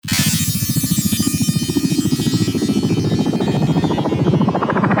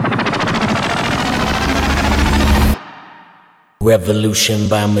Revolution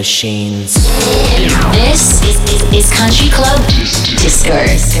by machines. This is Country Club Disco.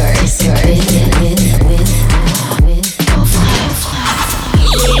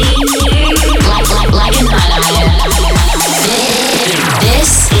 Like an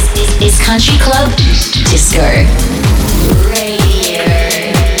This is Country Club Disco. Radio.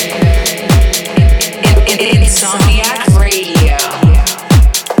 Insomniac Radio.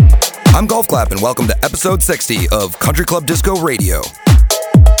 I'm Golf Clap and welcome to episode 60 of Country Club Disco Radio.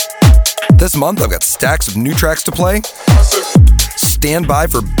 This month I've got stacks of new tracks to play. Stand by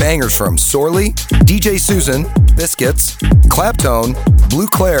for bangers from Sorley, DJ Susan, Biscuits, Claptone, Blue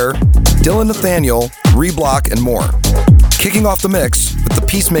Claire, Dylan Nathaniel, Reblock, and more. Kicking off the mix with the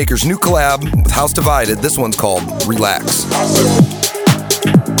Peacemakers' new collab with House Divided. This one's called Relax.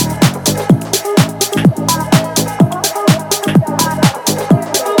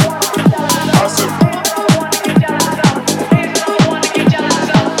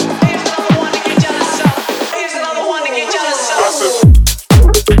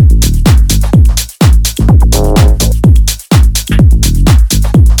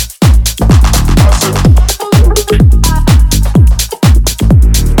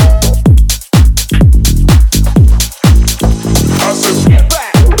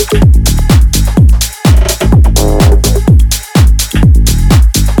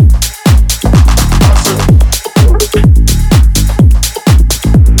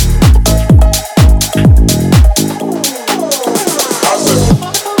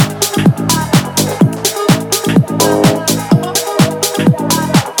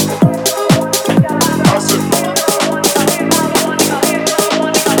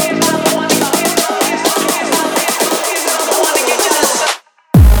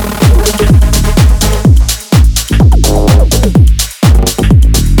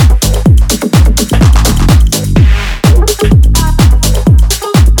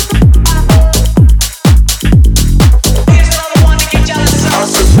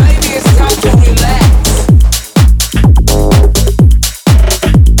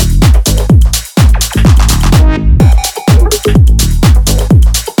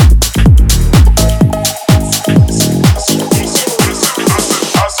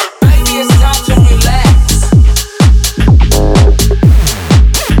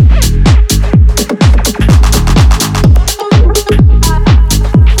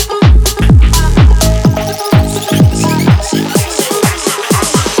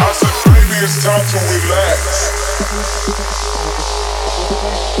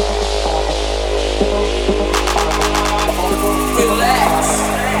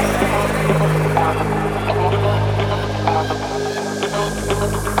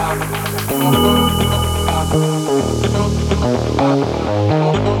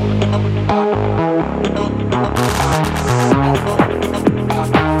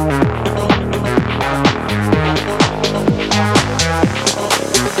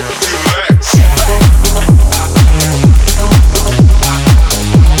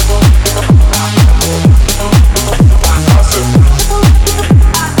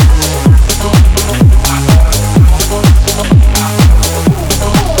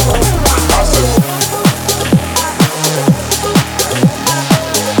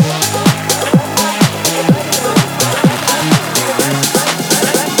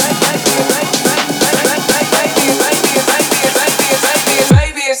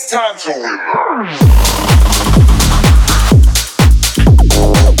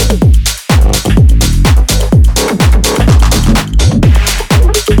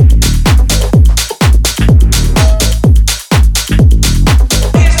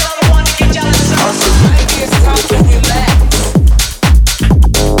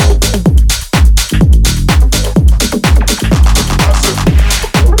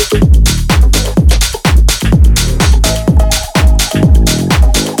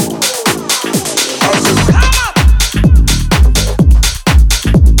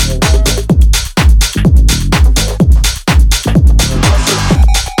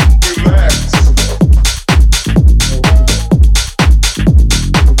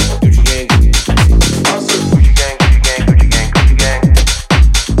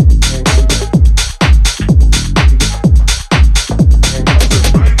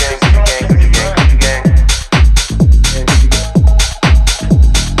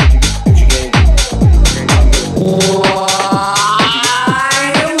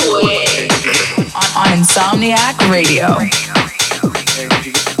 Radio.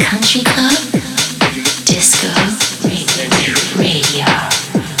 Country Club Disco Radio.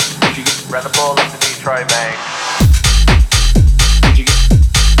 Rather ball up to Detroit, man.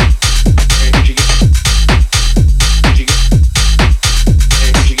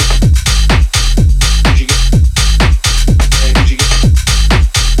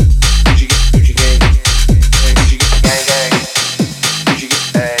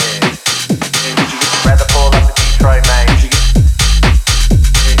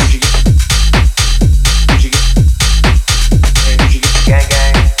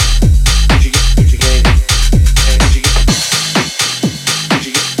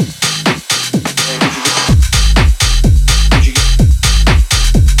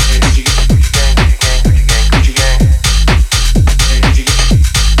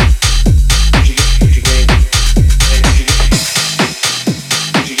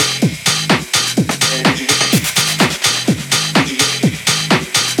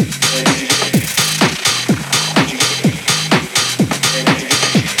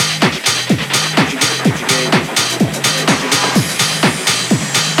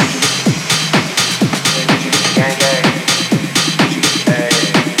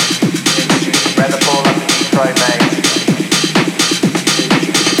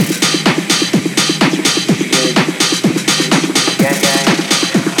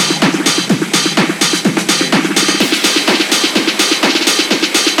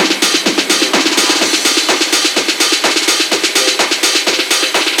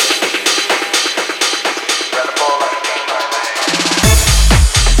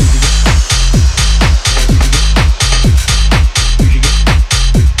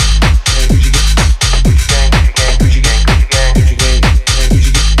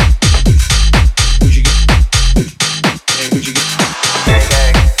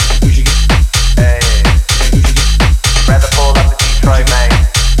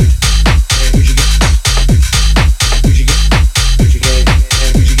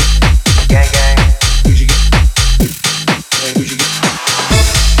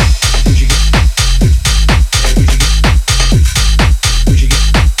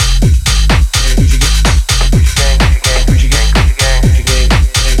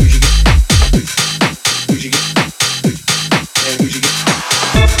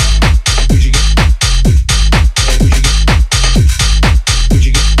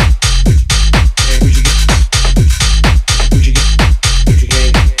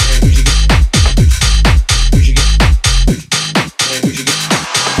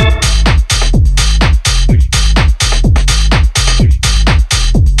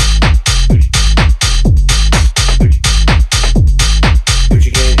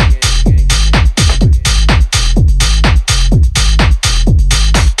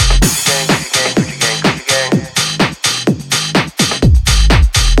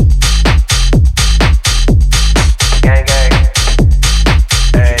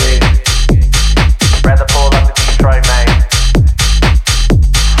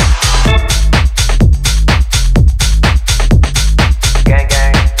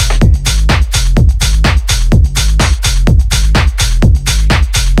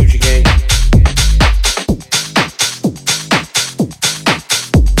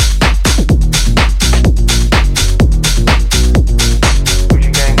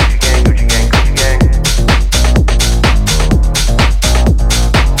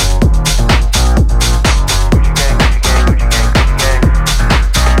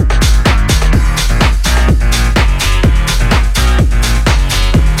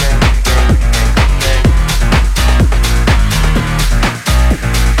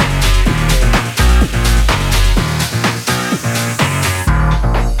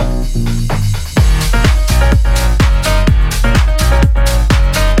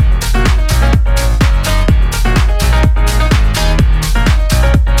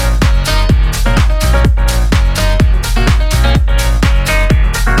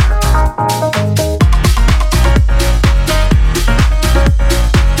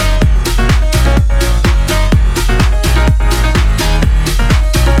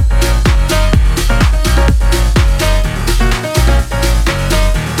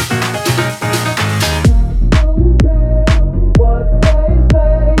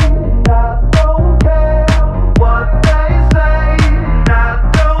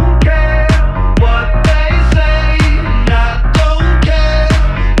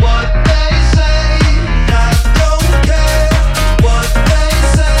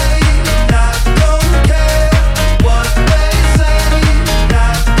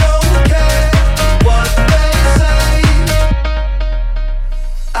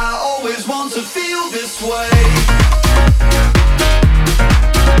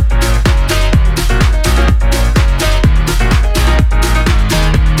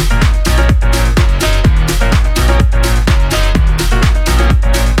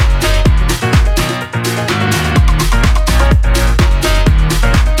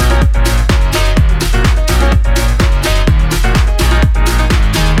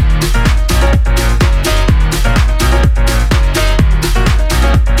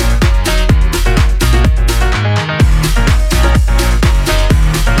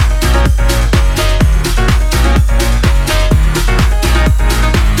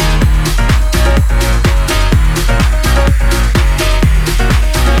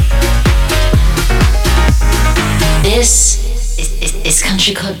 This is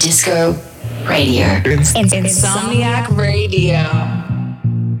Country Club Disco Radio. Insomniac Radio.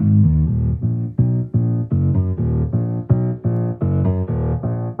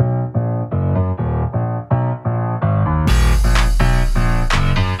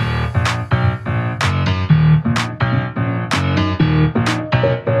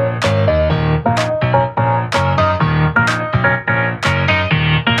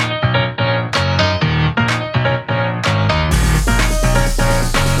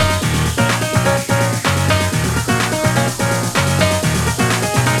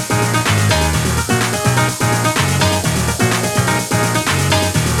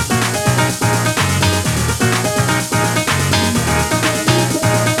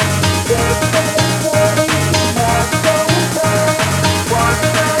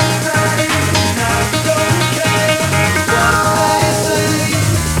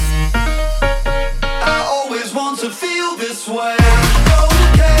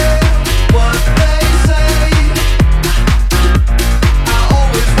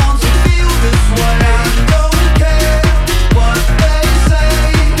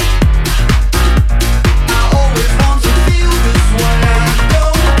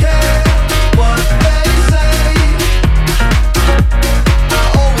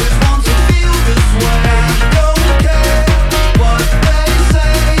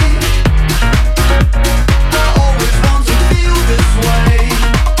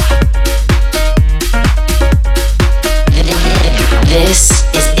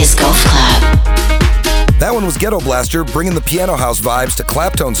 Ghetto Blaster bringing the piano house vibes to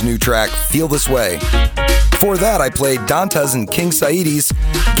Claptone's new track, Feel This Way. Before that, I played Dantes and King Saidi's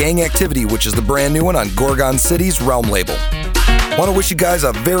Gang Activity, which is the brand new one on Gorgon City's Realm label. Want to wish you guys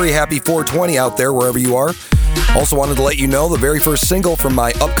a very happy 420 out there, wherever you are. Also wanted to let you know the very first single from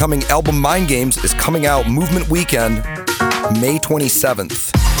my upcoming album Mind Games is coming out Movement Weekend, May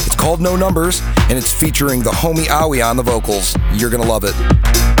 27th. It's called No Numbers, and it's featuring the homie Awi on the vocals. You're gonna love it.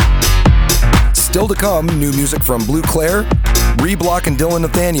 Still to come, new music from Blue Claire, Reblock and Dylan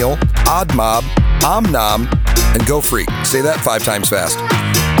Nathaniel, Odd Mob, Omnom, and Go Freak. Say that 5 times fast.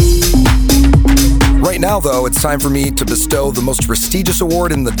 Right now, though, it's time for me to bestow the most prestigious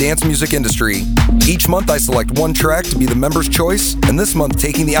award in the dance music industry. Each month, I select one track to be the member's choice, and this month,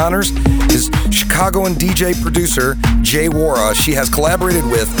 taking the honors is Chicagoan DJ producer Jay Wara. She has collaborated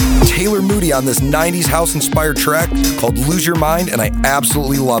with Taylor Moody on this 90s house-inspired track called Lose Your Mind, and I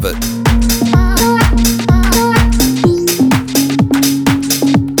absolutely love it.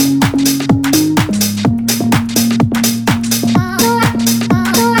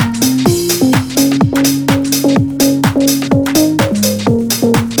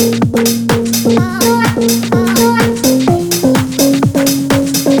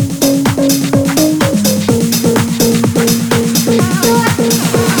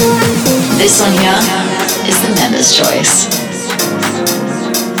 This one here is the member's choice.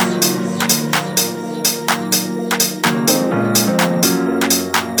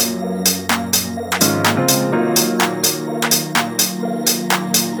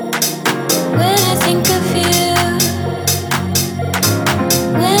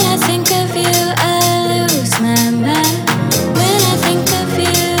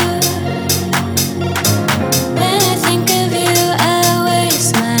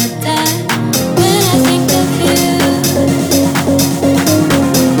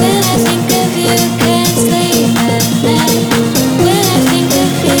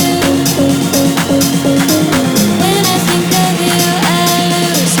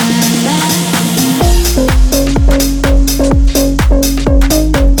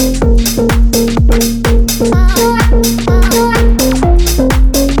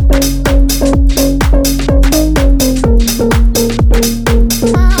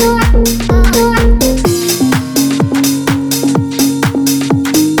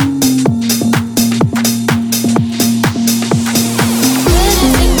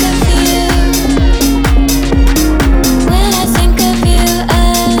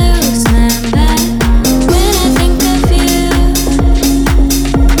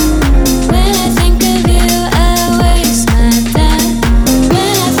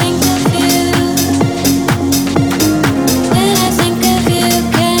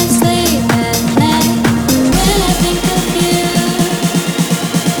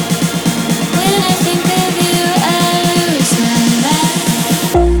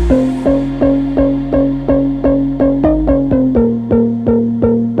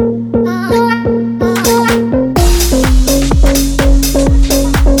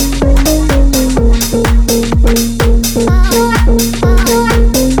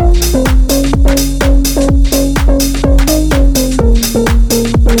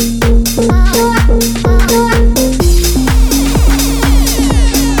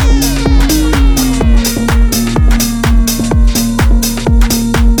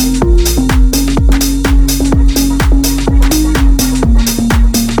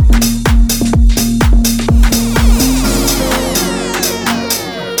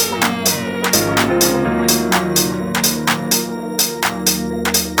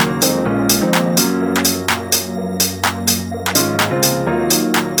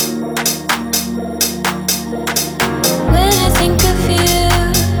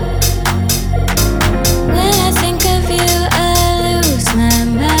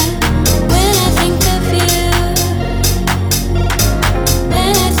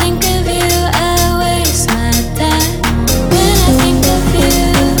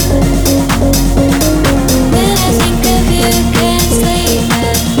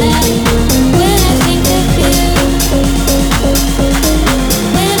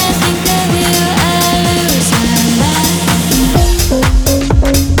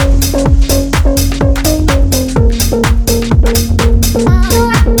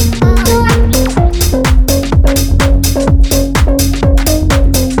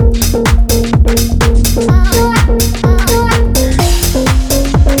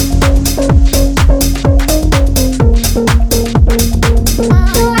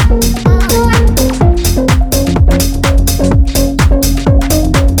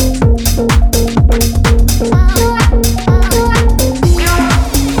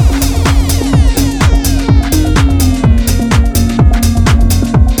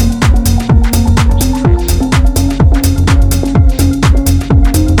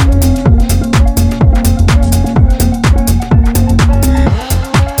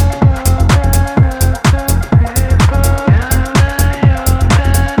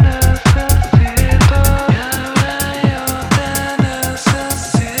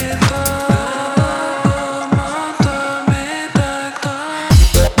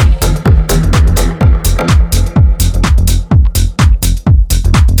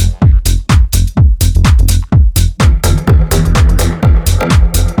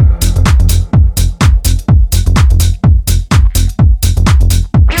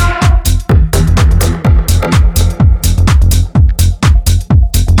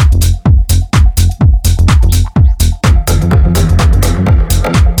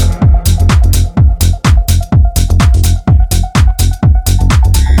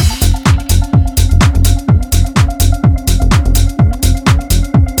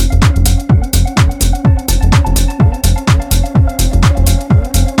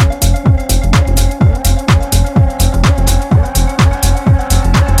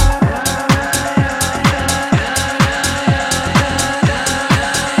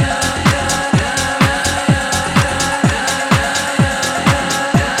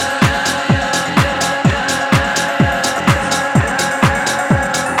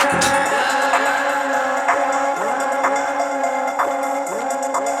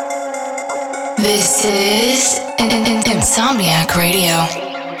 is Insomniac Radio.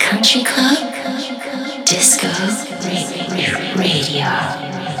 Country Club Disco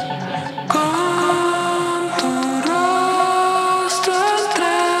Radio.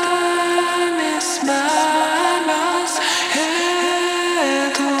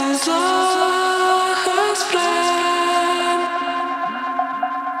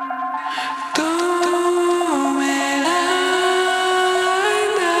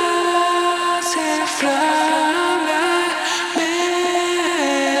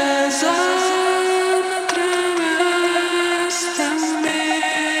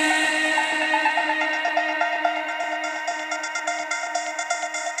 Me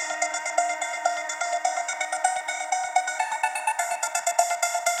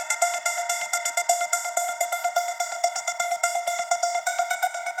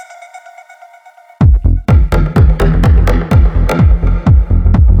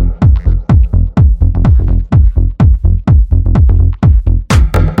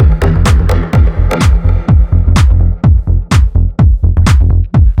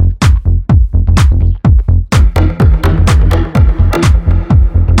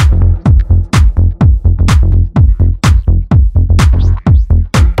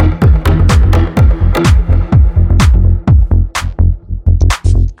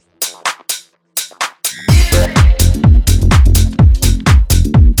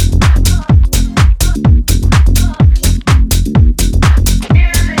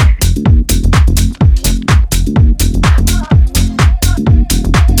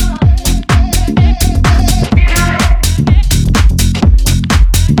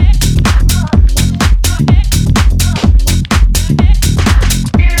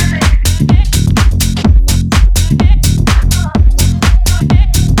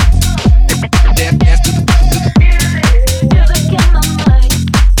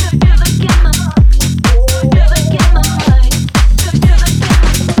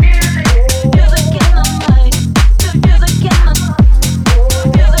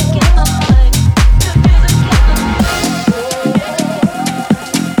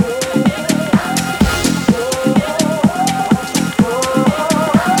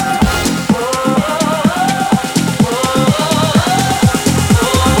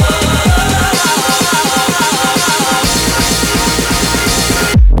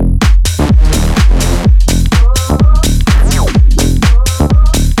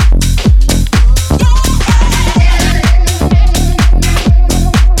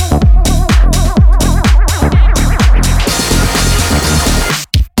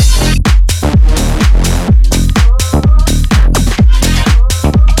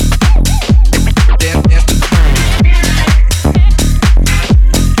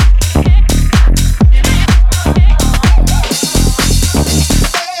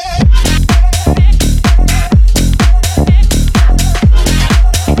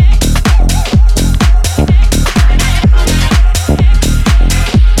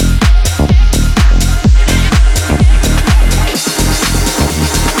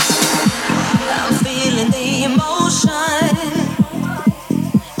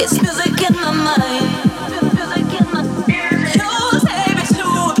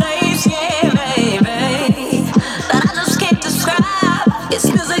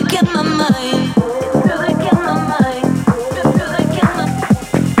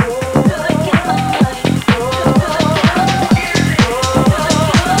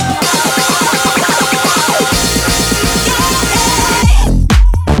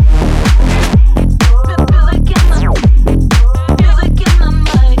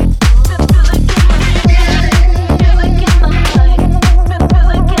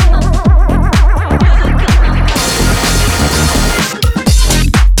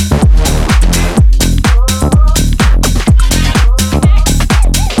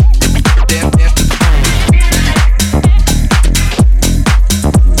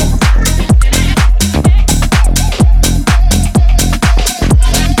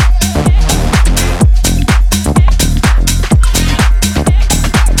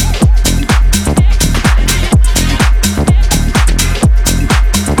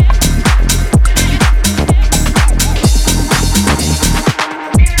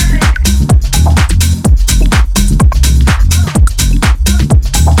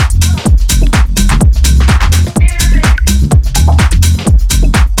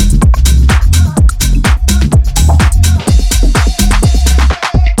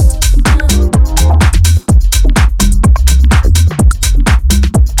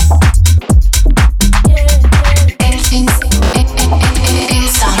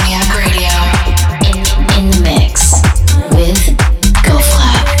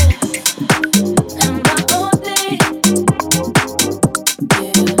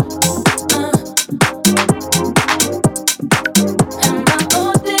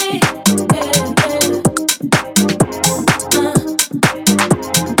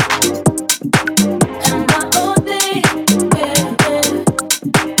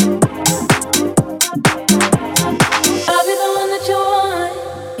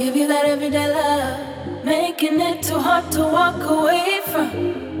hard to walk away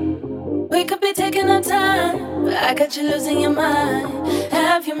from. We could be taking our time, but I got you losing your mind.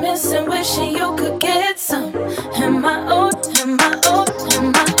 Have you missing, wishing you could get some? Am I old? Am I old?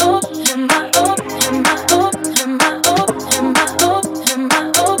 Am I old? Am I old? Am I old? Am I old? Am I old? Am I old? Am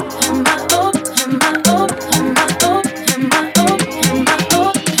I old? Am I old? Am I old? Am I old? Am I old? Am I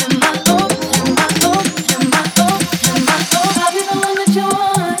old? Am I old? Am I old? Am I old? I'll be the one that you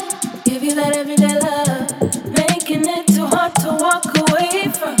want. Give you that everyday love, making it too hard to walk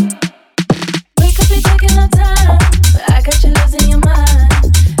away from. Taking our time, but I got you losing your mind.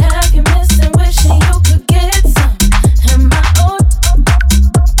 Have you missing, wishing you could get some? Am I old?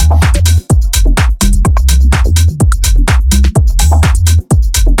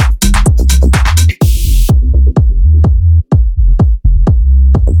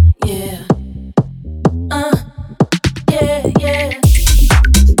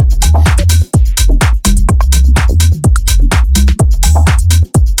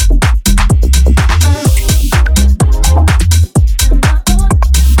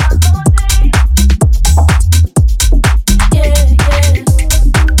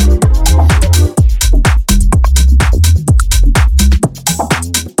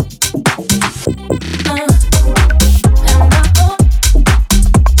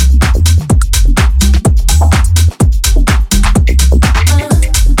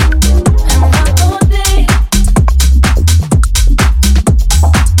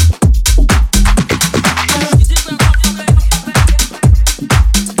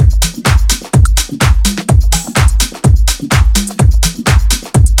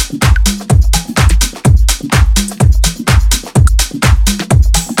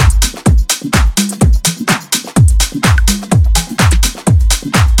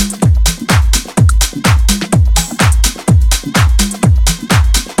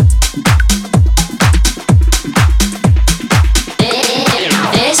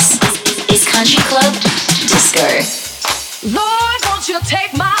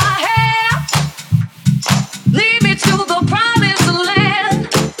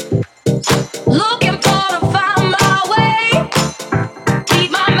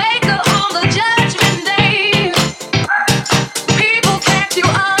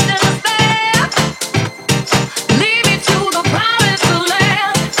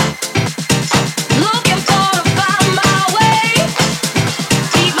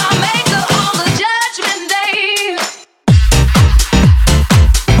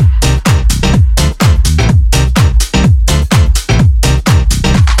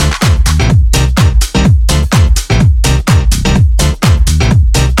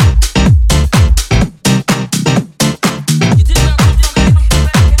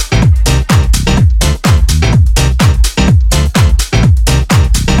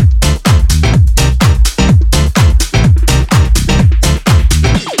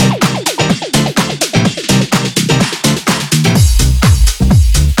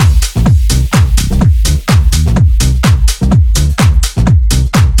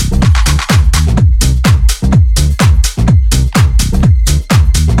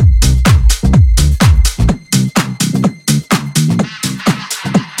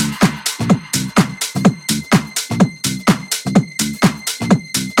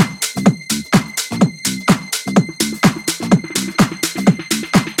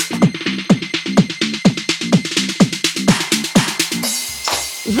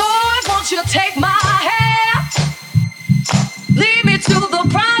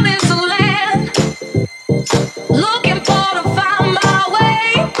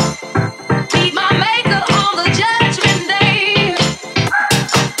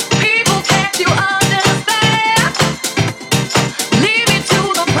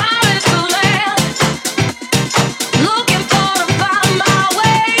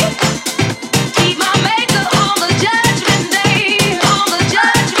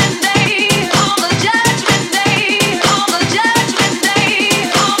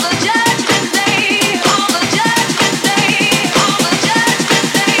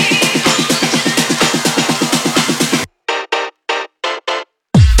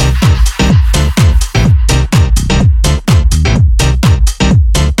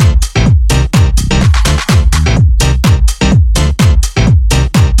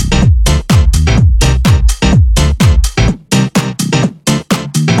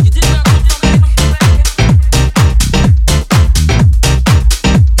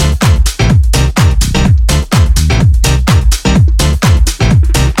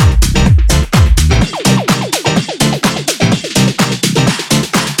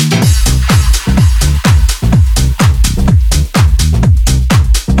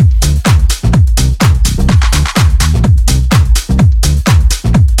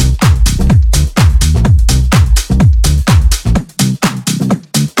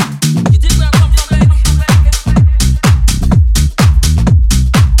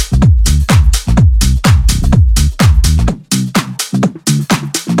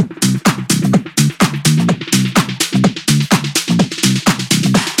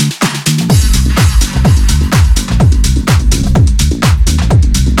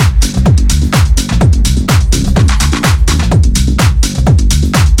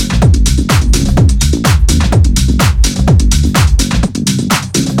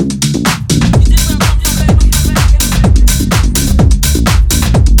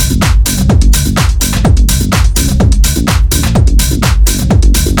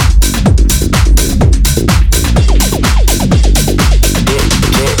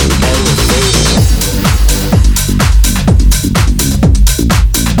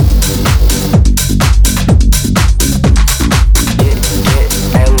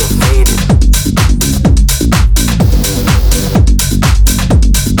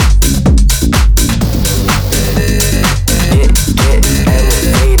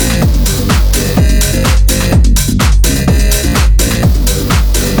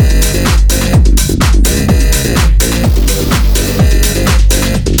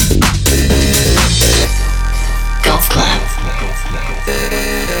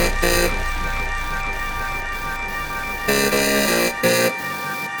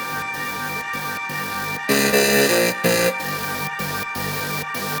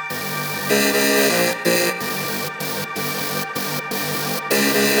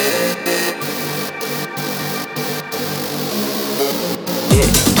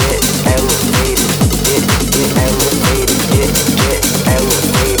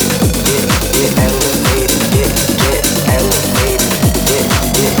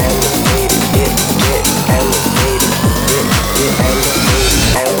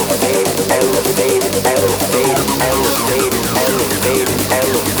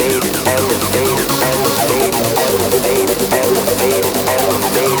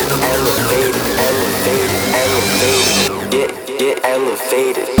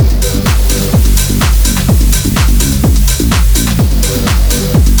 elevated.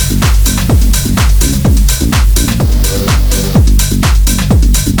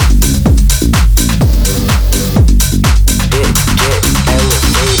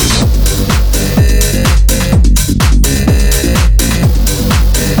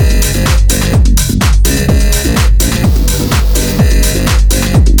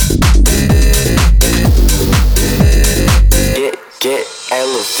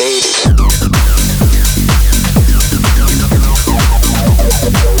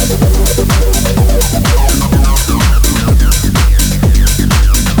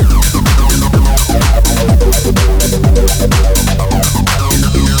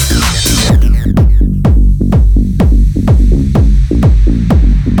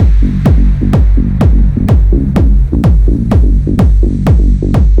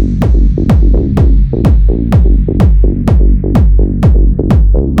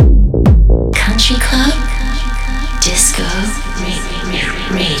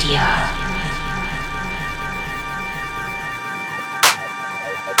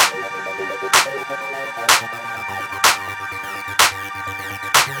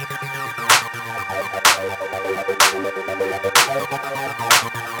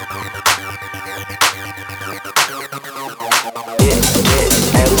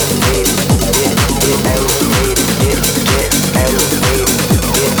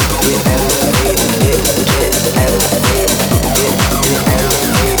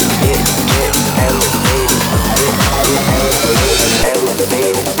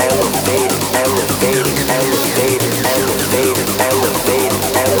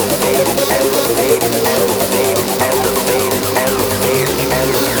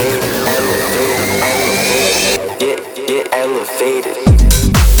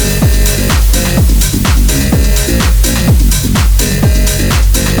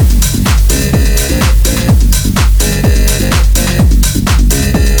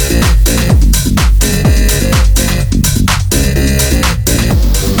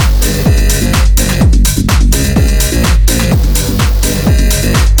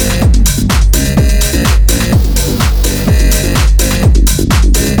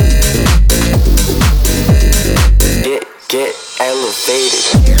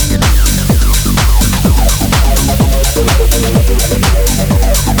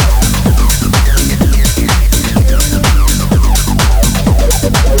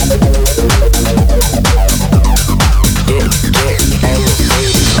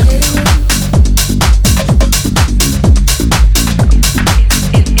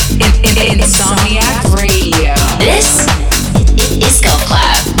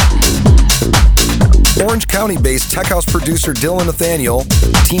 County-based tech house producer Dylan Nathaniel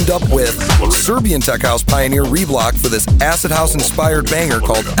teamed up with Serbian tech house pioneer Reblock for this acid house-inspired banger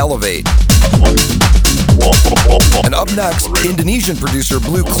called Elevate. And up next, Indonesian producer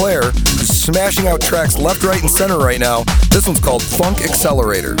Blue Claire, who's smashing out tracks left, right, and center right now. This one's called Funk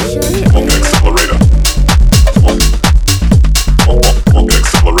Accelerator. Funk Accelerator. Funk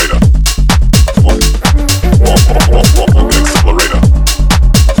Accelerator. Funk Accelerator. Funk Accelerator.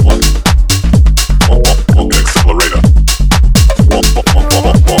 Funk Accelerator.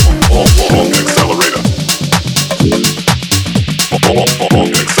 Funk Accelerator.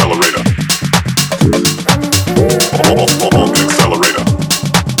 Funk Accelerator.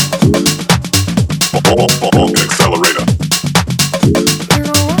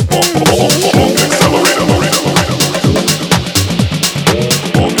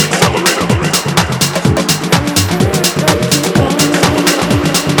 Funk Accelerator.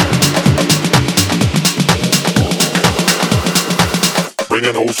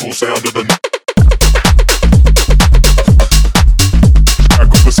 Bringing old school sound to the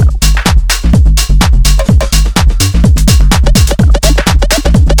back of the sound.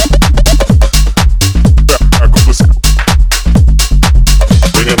 Back of the sound.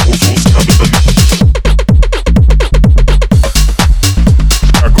 Bringing old school sound to the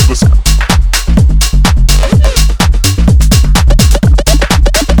back of the sound.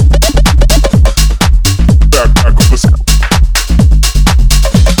 Back of the sound.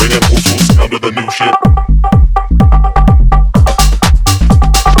 Bringing old school sound to the new shit.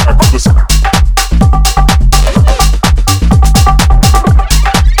 Back of the sound.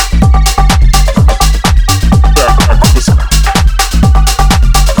 Back of the sound.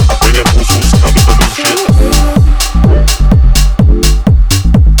 Bringing old school sound to the new shit.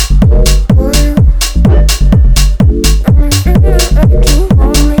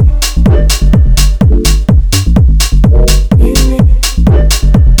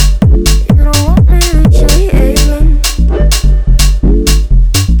 You don't want me.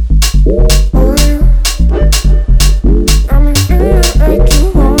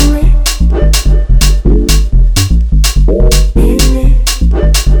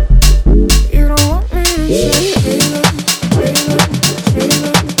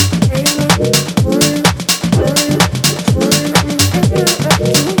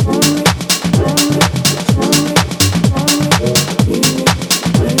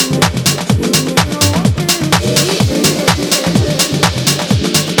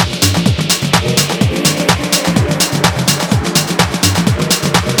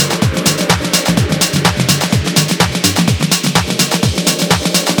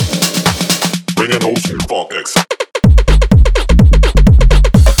 Bringing old school funk X.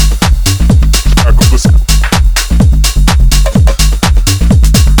 Back of the sound.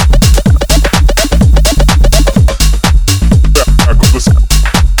 Back of the sound.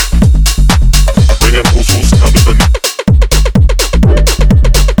 Bringing old school sound to the new.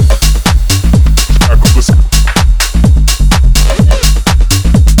 Back of the sound.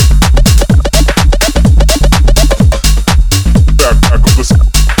 Back of the sound.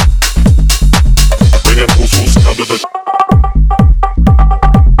 Bringing old school sound to the.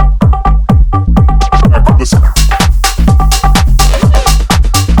 Back of the sound.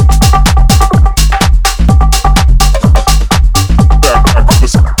 Back of the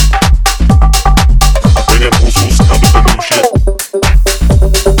sound. Bringing old school sound to the new shit.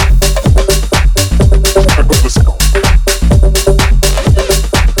 Back of the sound.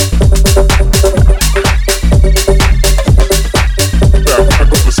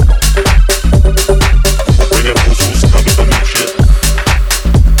 Back of the sound. Bringing old school sound to the new shit.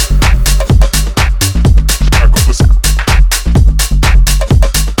 Back of the sound.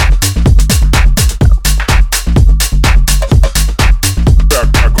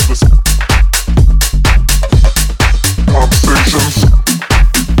 Back of the sound. Conversations.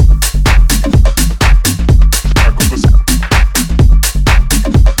 Back of the sound.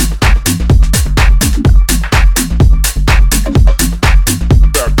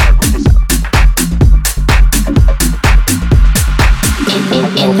 Back of the sound.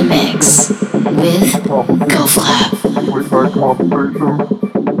 In the mix with Golf Club. Late night conversations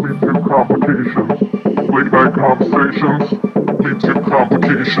lead to complications. Late night conversations lead to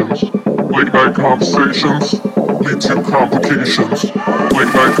complications. Late night conversations. Late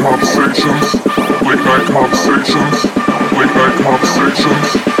night conversations. Late night conversations. Late night conversations. Late night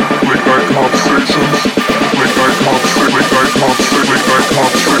conversations. Late night conversations. Late night conversations. Late night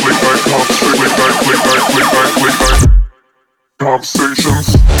conversations. Late night conversations. Complications.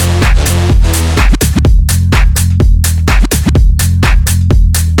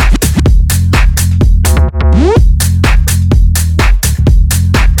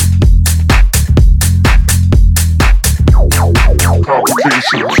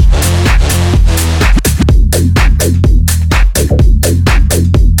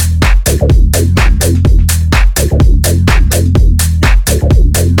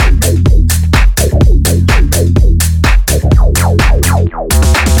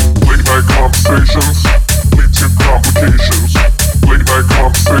 Late night conversations lead to complications. Late night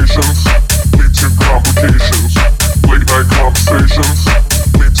conversations lead to complications. Late night conversations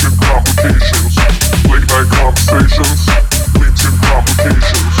lead to complications. Late night conversations lead to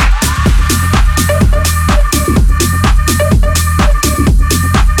complications.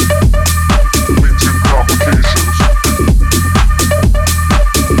 Lead to complications.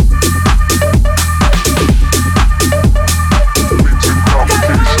 Lead to complications.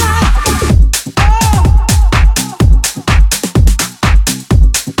 Conversations.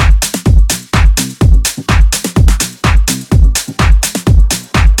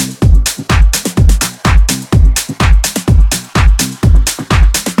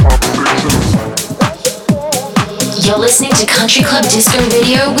 You're listening to Country Club Disco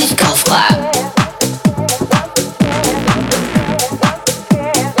Radio with Golf Club.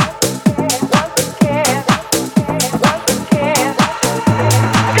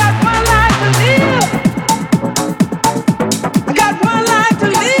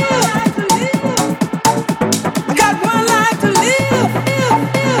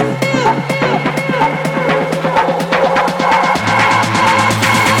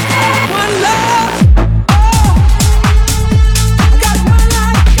 One love, got one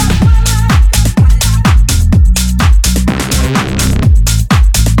life.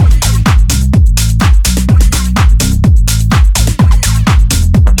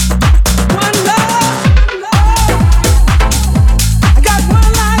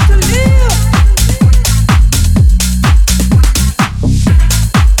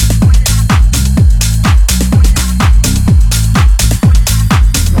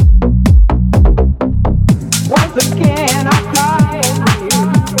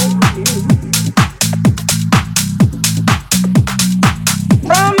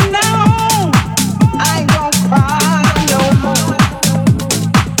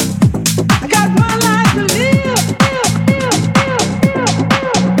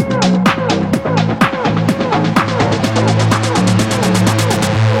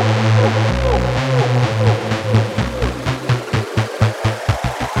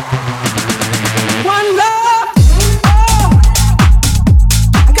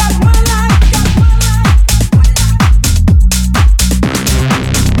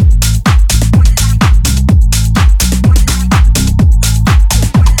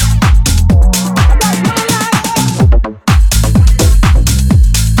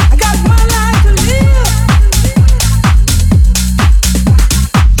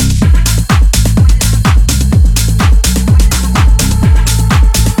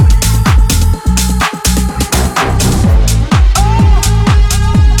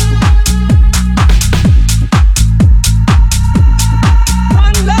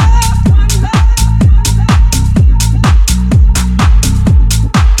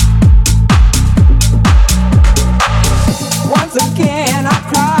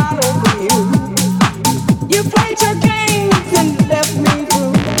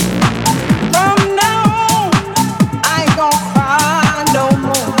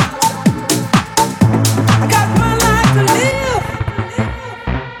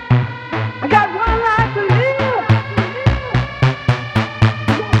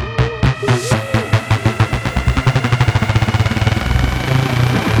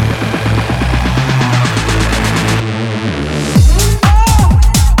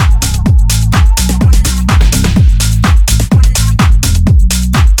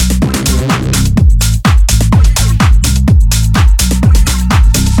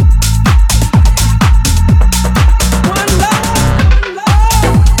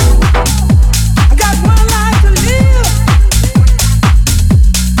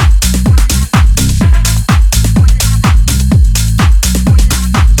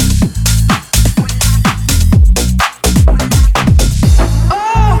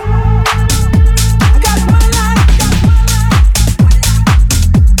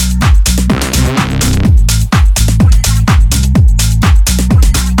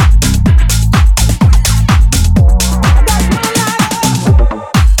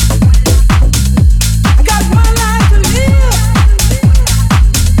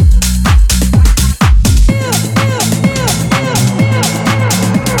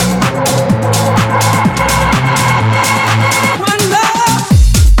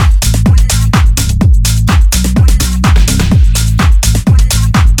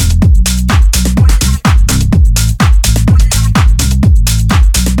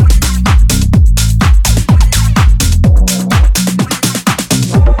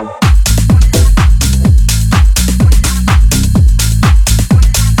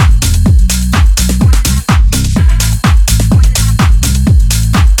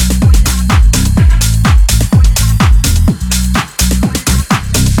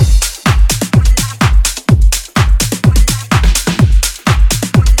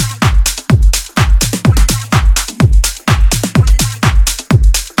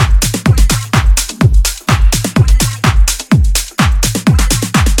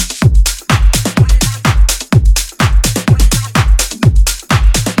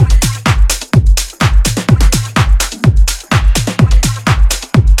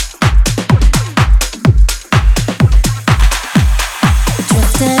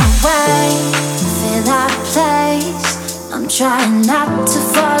 to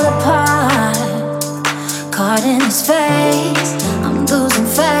fall apart. Caught in his face, I'm losing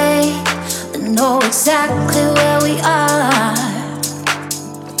faith, but know exactly where we are.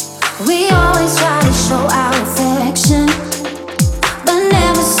 We always try to show our affection, but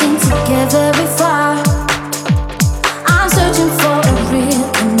never seem to get very far. I'm searching for a real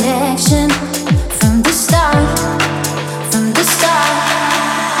connection from the start, from the start.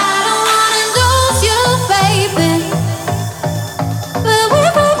 I don't wanna lose you, baby, but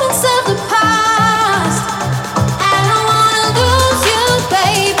we've opened up the past. I don't wanna lose you,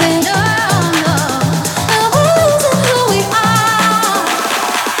 baby, no, no, but we're losing who we are.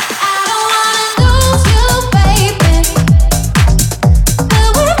 I don't wanna lose you, baby, but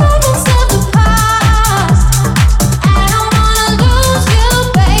we've opened up the past. I don't wanna lose you,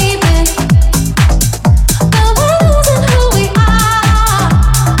 baby, but we're losing who we are.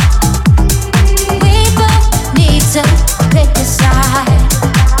 We both need to pick a side.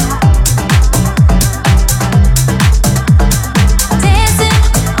 Dancing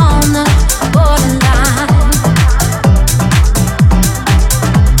on the borderline.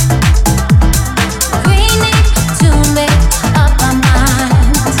 We need to make up our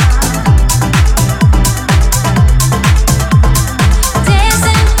minds.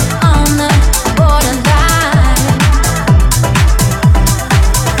 Dancing on the borderline.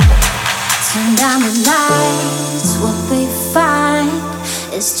 Turn down the lights, what we find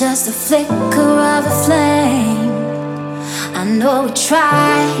is just a flicker of a flame. I know we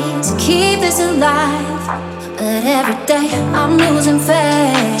try to keep this alive, but every day I'm losing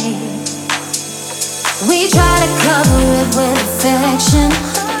faith. We try to cover it with affection,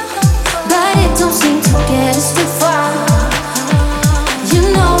 but it don't seem to get us too far. You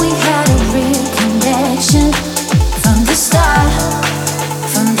know we had a real connection from the start,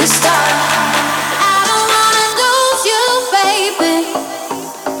 from the start. I don't wanna lose you, baby,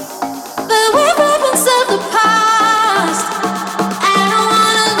 but we're weapons of the past. I don't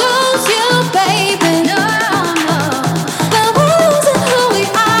wanna lose you, baby, no, no, but we're losing who we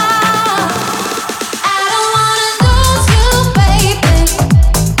are. I don't wanna lose you, baby,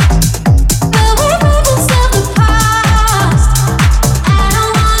 but we're weapons of the past. I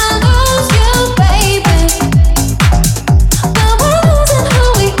don't wanna lose you, baby, but we're losing who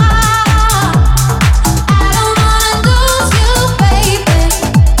we are. I don't wanna lose you, baby,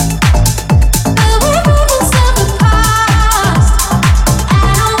 but we're weapons of the past. I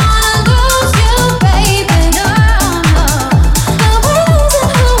don't wanna lose you, baby, no, no, but we're losing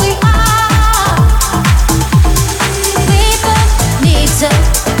who we are. We both need to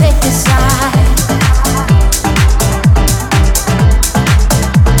pick a side.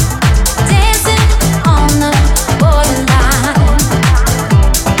 Dancing on the borderline.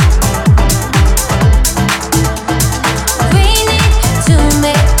 We need to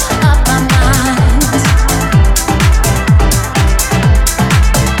make up our minds.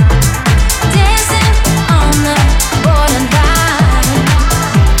 Dancing on the borderline.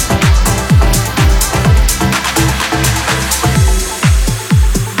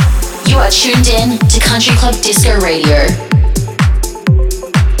 You are tuned in to Country Club Disco Radio.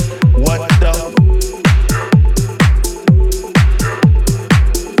 What the?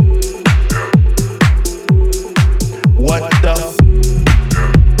 What the?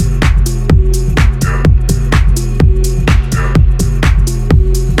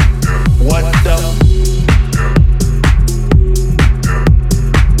 What the?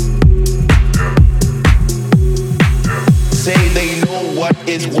 Say they know what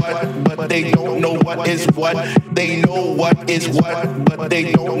is what, but they don't know what is what. They know what is what, but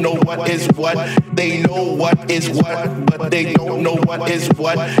they don't know what is what. They know what is what, but they don't know what is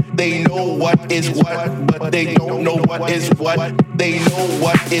what. They know what is what, but they don't know what is what. They know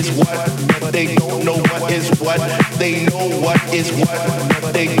what is what, but they don't know what is what. They know what is what,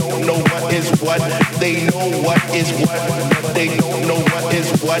 but they don't know what is what. They know what is what, but they don't know what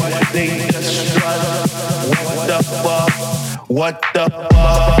is what. They just strut. What the fuck? What the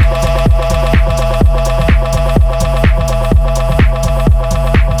fuck?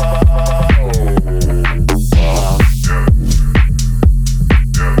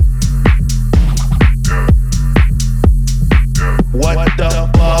 What the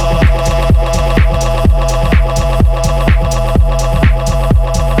fuck?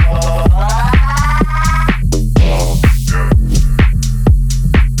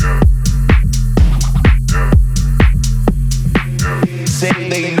 Say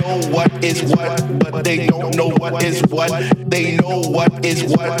they know what is what, but they don't know what is what. They know what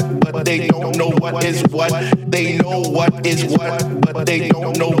is what, but they don't know what is what. They know what is what, but they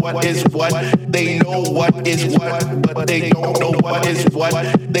don't know what is what. They know what is what, but they don't know what is what.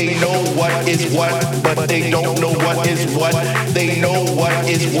 They know what is what, but they don't know what is what. They know what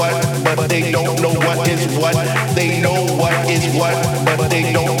is what, but they don't know what is what. They know what is what, but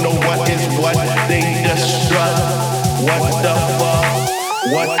they don't know what is what. They just strut. What the fuck?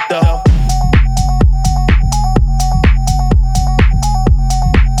 What the?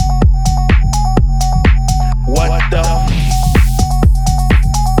 What the?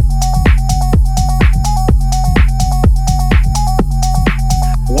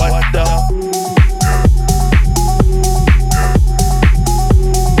 What the?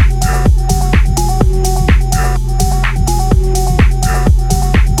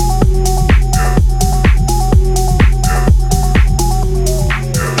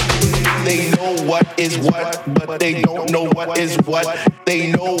 Is what, but they don't know what is what.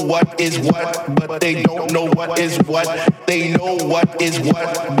 They know what is what, but they don't know what is what. They know what is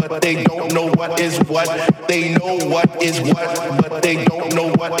what, but they don't know what is what. They know what is what, but they don't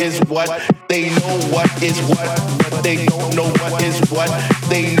know what is what. They know what is what, but they don't know what is what.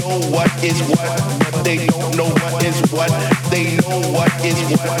 They know what is what, but they don't know what is what. They know what is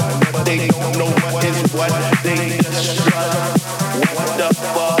what, but they don't know what is what. They just strut. What the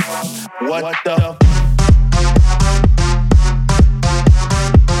fuck? What the?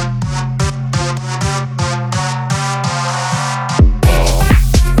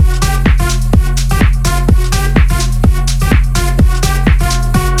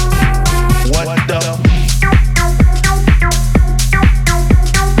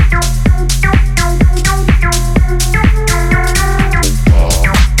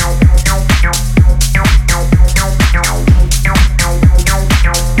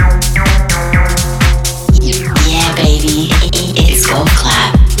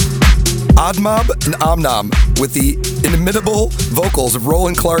 Mob and Omnom with the inimitable vocals of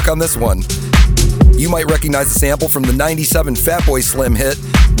Roland Clark on this one. You might recognize the sample from the 97 Fatboy Slim hit,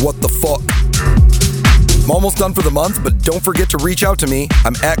 What the Fuck. I'm almost done for the month, but don't forget to reach out to me.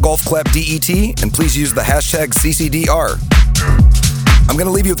 I'm at GolfClapDET, and please use the hashtag CCDR. I'm going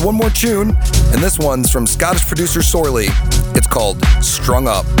to leave you with one more tune, and this one's from Scottish producer Sorley. It's called Strung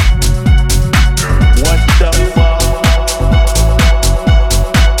Up. What the fuck?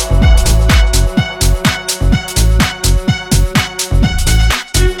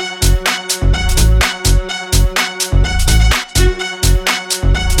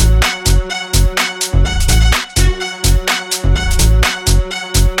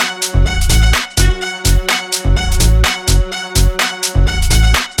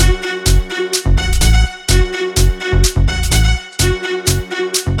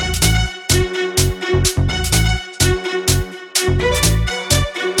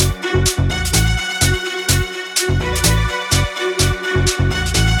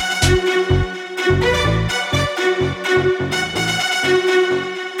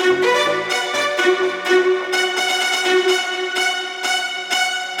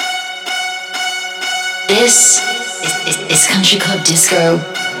 This is Country Club Disco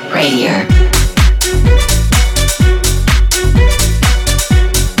Radio.